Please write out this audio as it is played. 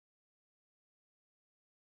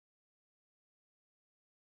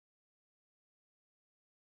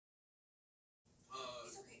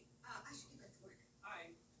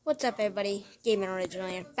What's up, everybody? Gaming Original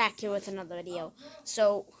here, back here with another video.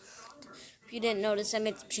 So, if you didn't notice, I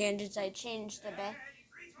made some changes. I changed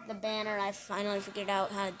the banner. I finally figured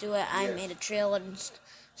out how to do it. I made a trailer.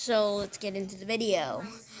 So, let's get into the video.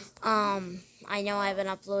 I know I haven't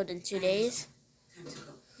uploaded in 2 days.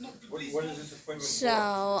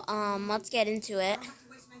 So, let's get into it.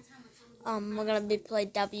 We're gonna be playing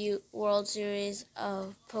W World Series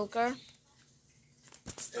of Poker.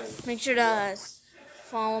 Make sure to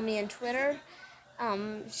follow me on Twitter.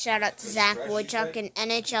 Shout out to Zach Wojcik and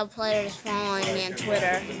NHL players following me on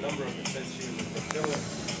Twitter.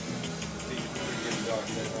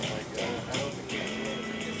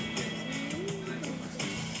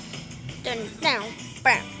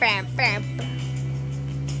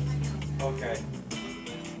 Okay.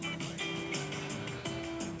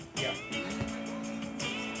 Yeah.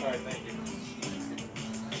 Alright, thank you.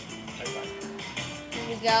 Bye-bye. Here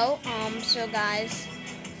we go. So guys,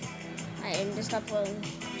 I am just uploading.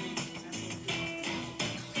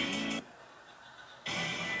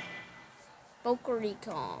 Boca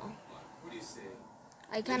Rica. What do you say?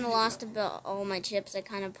 I kind of lost about all my chips. I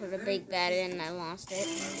kind of put a big bet in and I lost it.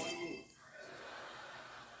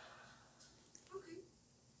 Okay.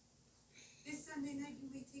 This Sunday night you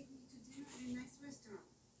may take me to dinner at a nice restaurant.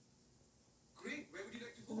 Great. Where would you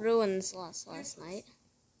like to go? Ruins lost last night.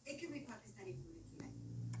 It can be Pakistani food if you like.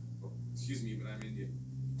 Oh, excuse me, but I'm Indian.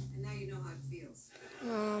 And now you know how it feels.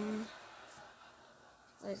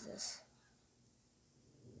 What is this?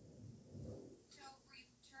 So were you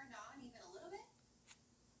turned on even a little bit?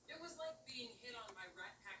 It was like being hit on by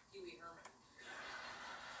Rat Pack Huey Herman.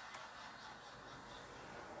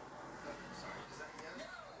 Sorry, is that the end?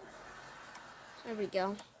 There we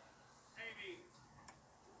go. Maybe.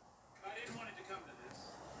 I didn't want it to come to this.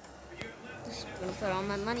 But you have left Just gonna put all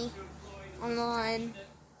my money to employ on the line.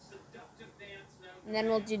 seductive dance now. And then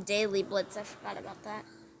we'll do daily blitz. I forgot about that.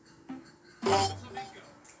 So make go.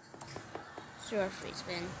 Let's do our free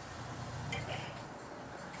spin.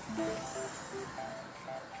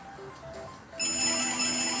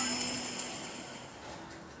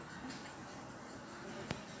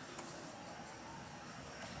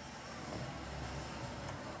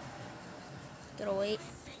 Gotta wait.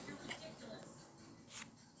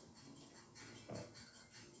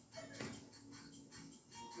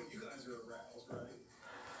 You guys are aroused, right?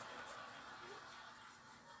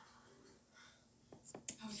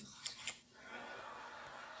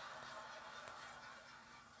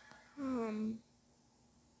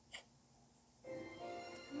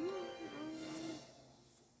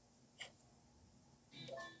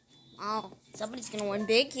 Oh, somebody's gonna win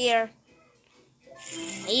big here.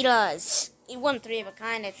 He does. He won 3 of a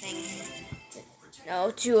kind, I think.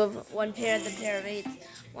 No, 2 of 1 pair of the pair of 8s.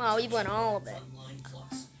 Wow, he won all of it.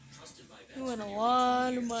 He won a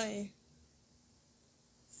lot of money.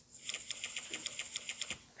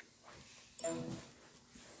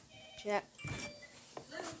 Check.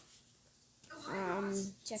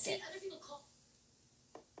 Check it.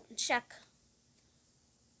 Check.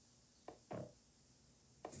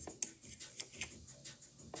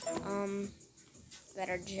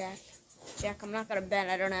 Better Jack. Jack, I'm not gonna bet.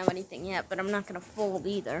 I don't have anything yet, but I'm not gonna fold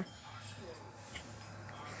either.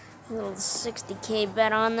 A little 60K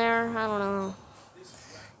bet on there. I don't know.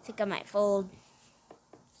 I think I might fold.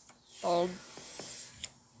 Fold.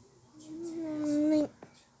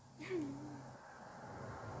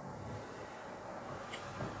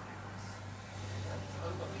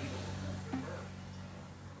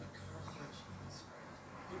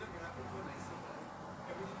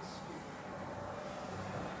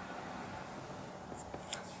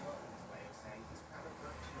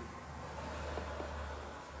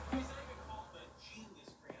 He's not even called the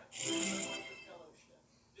Genius Grant. It's like the fellowship.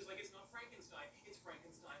 Just like it's not Frankenstein, it's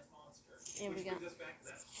Frankenstein's monster. There we Which go. brings us back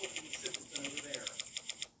to that fucking citizen over there.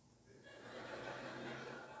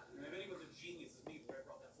 And if anyone's a genius, it's me, where I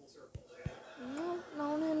brought that full circle. No,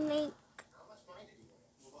 no, Nick. How much money did you win?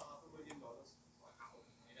 Over $500,000. Wow.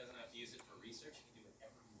 He doesn't have to use it for research. He can do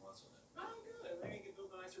whatever he wants with it. Oh, good. Maybe he can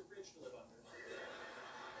build a nicer bridge to live under.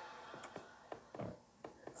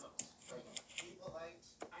 People like...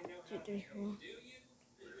 I know 2, how 3, 4. do you?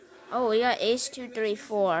 Oh, we got ace 2, 3,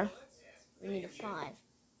 4. We need a 5.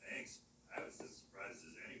 Thanks. I was as surprised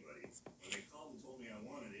as anybody. When they called and told me I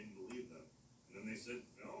won, I didn't believe them. And then they said,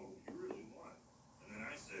 no, you really won. And then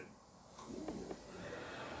I said, cool.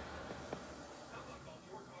 How about called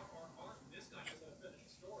George R.R. Martin? This guy has a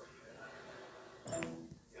finished story.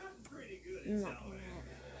 Gotten pretty good at No. selling it.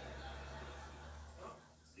 Oh,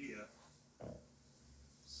 see ya.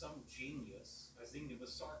 Some genius. I zinged it with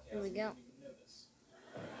sarcasm. Here we go. You didn't even notice.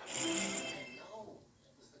 No,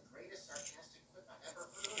 it was the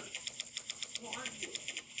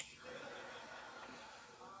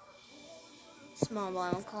Small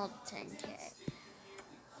bottle called 10K.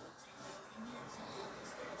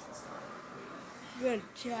 Good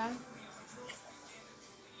job.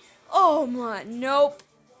 Oh my, nope.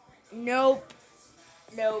 Nope.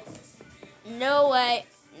 Nope. No way.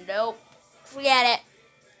 Nope. Forget it.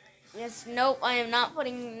 Yes, nope, I am not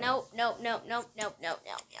putting, nope. No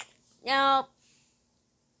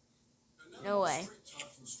way.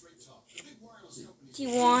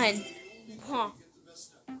 T1. Huh.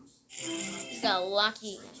 You got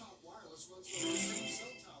lucky.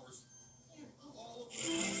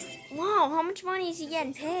 Wow, how much money is he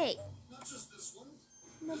getting paid?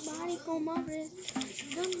 Nobody go my wrist.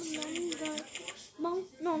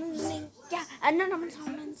 Yeah,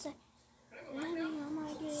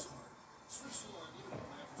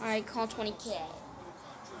 alright, call 20K.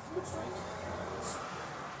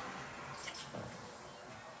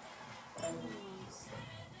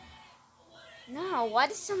 No, why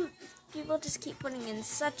do some people just keep putting in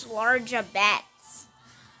such large bets?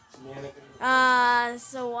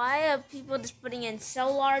 So why are people just putting in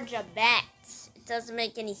so large bets? It doesn't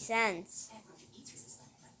make any sense.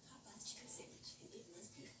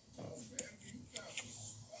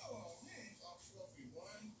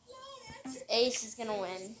 Ace is gonna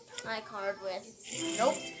win. My card with.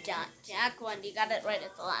 Nope, Jack won. You got it right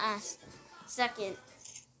at the last second.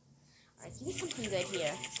 Alright, give me something good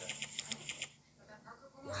here.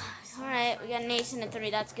 Alright, we got an ace and a 3.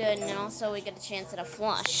 That's good. And then also we get a chance at a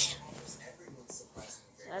flush.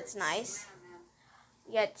 So that's nice.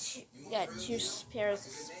 We got two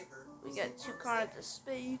pairs. We got 2 cards of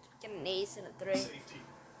spades. We get an ace and a 3.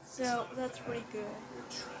 So that's pretty good.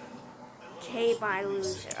 K by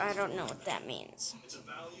loser. I don't know what that means.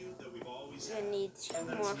 We're gonna need 2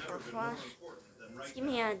 more for a flush. Just give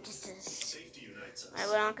me just a. Alright,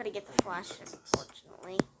 we're not gonna get the flush,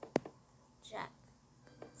 unfortunately. Jack.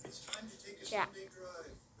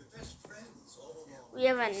 We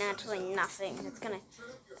have a naturally nothing. It's gonna.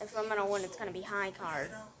 If I'm gonna win, it's gonna be high card.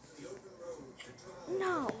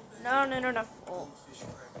 No.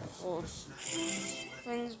 Fold.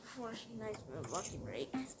 Wins before nice move. Lucky break.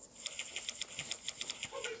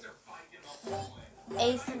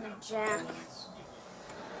 Ace and a jack.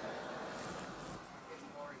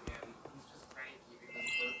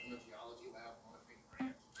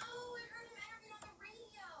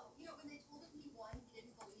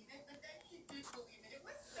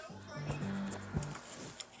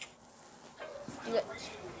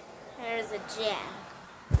 There's a jack.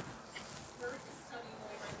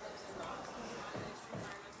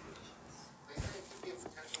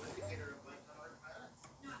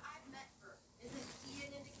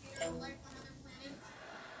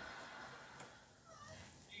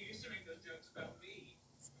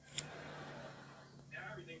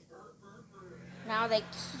 Now they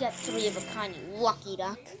get 3 of a kind, you lucky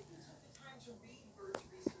duck.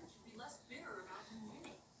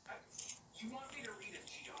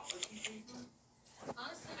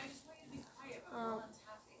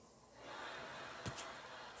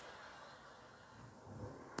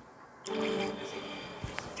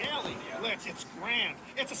 Daily Blitz, it's grand.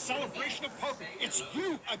 It's a celebration of poker. It's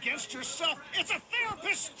you against yourself. It's a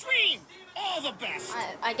therapist stream. All the best.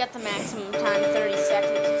 I get the maximum time. 30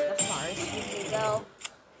 seconds is the farthest you can go.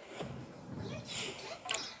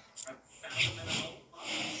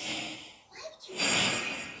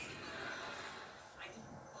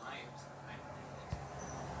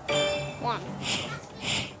 One.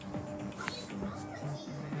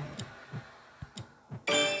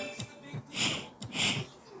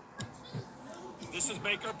 This is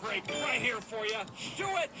make or break right here for you. Do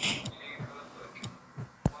it.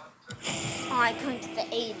 Oh, I couldn't get the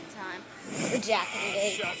 8 in time. The jack and the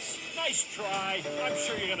 8. Shucks. Nice try. I'm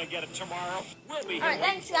sure you're gonna get it tomorrow. We'll be here. Alright,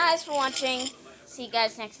 thanks guys for watching. See you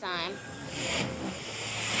guys next time.